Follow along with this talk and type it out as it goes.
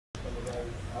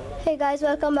Hey guys,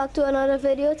 welcome back to another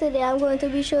video. Today I'm going to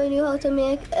be showing you how to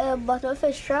make a bottle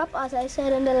fish trap, as I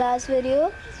said in the last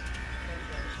video.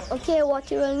 Okay,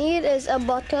 what you will need is a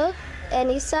bottle,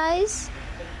 any size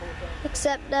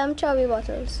except them chubby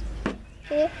bottles.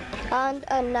 Okay, and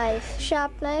a knife,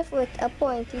 sharp knife with a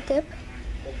pointy tip.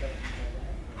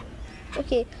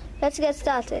 Okay, let's get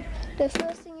started. The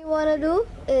first thing you want to do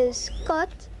is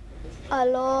cut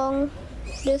along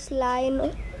this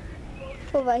line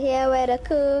over here where the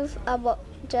curve about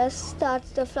just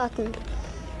starts to flatten.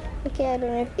 Okay, I don't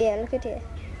know if, yeah, look at here,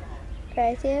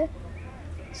 right here.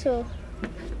 So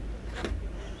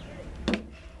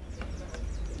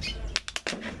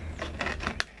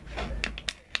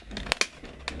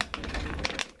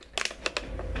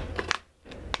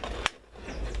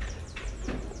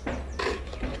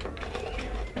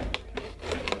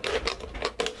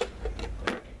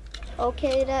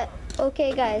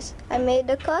okay guys, I made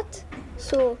the cut,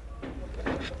 so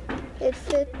it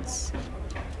fits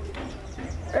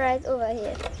right over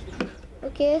here.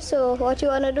 Okay, so what you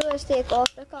want to do is take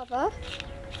off the cover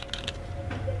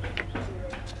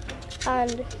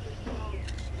and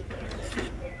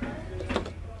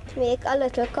make a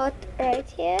little cut right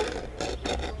here,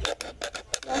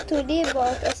 not too deep,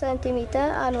 about a centimeter,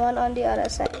 and one on the other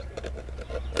side.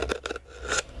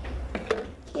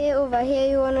 Okay, over here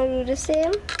you want to do the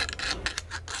same,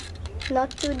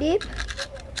 not too deep.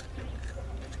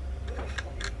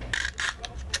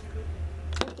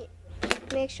 Okay,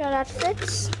 make sure that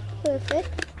fits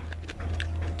perfect.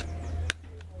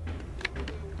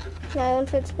 Now it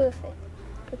fits perfect.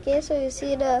 Okay, so you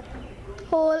see the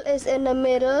hole is in the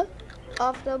middle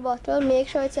of the bottle. Make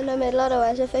sure it's in the middle,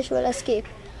 otherwise the fish will escape.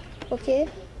 Okay,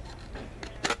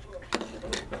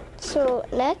 so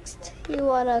next you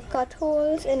want to cut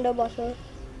holes in the bottle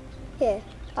here.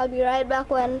 I'll be right back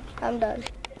when I'm done.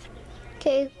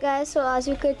 Okay guys, so as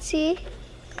you could see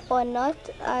or not,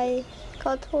 I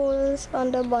cut holes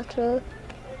on the bottle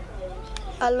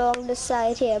along the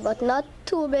side here, but not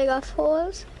too big of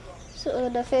holes, so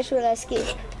the fish will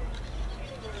escape.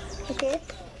 Okay,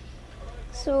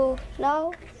 so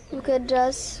now you could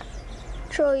just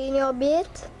throw in your bait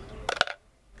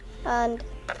and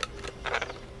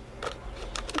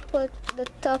put the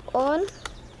top on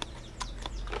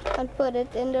and put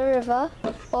it in the river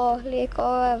or lake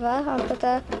or wherever, and put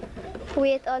a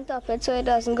weight on top of it so it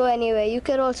doesn't go anywhere. You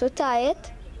can also tie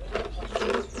it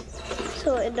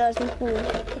so it doesn't move.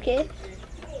 Okay,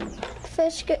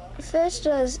 fish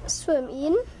does swim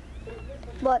in,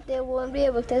 but they won't be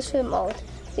able to swim out,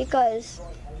 because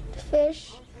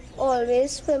fish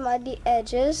always swim at the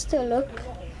edges to look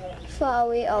far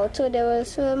away out. So they will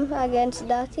swim against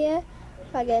that here,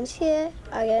 against here,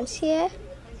 against here,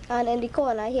 and in the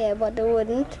corner here, but they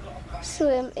wouldn't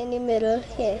swim in the middle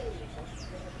here.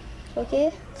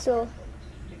 Okay, so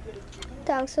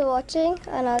thanks for watching,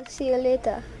 and I'll see you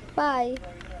later. Bye.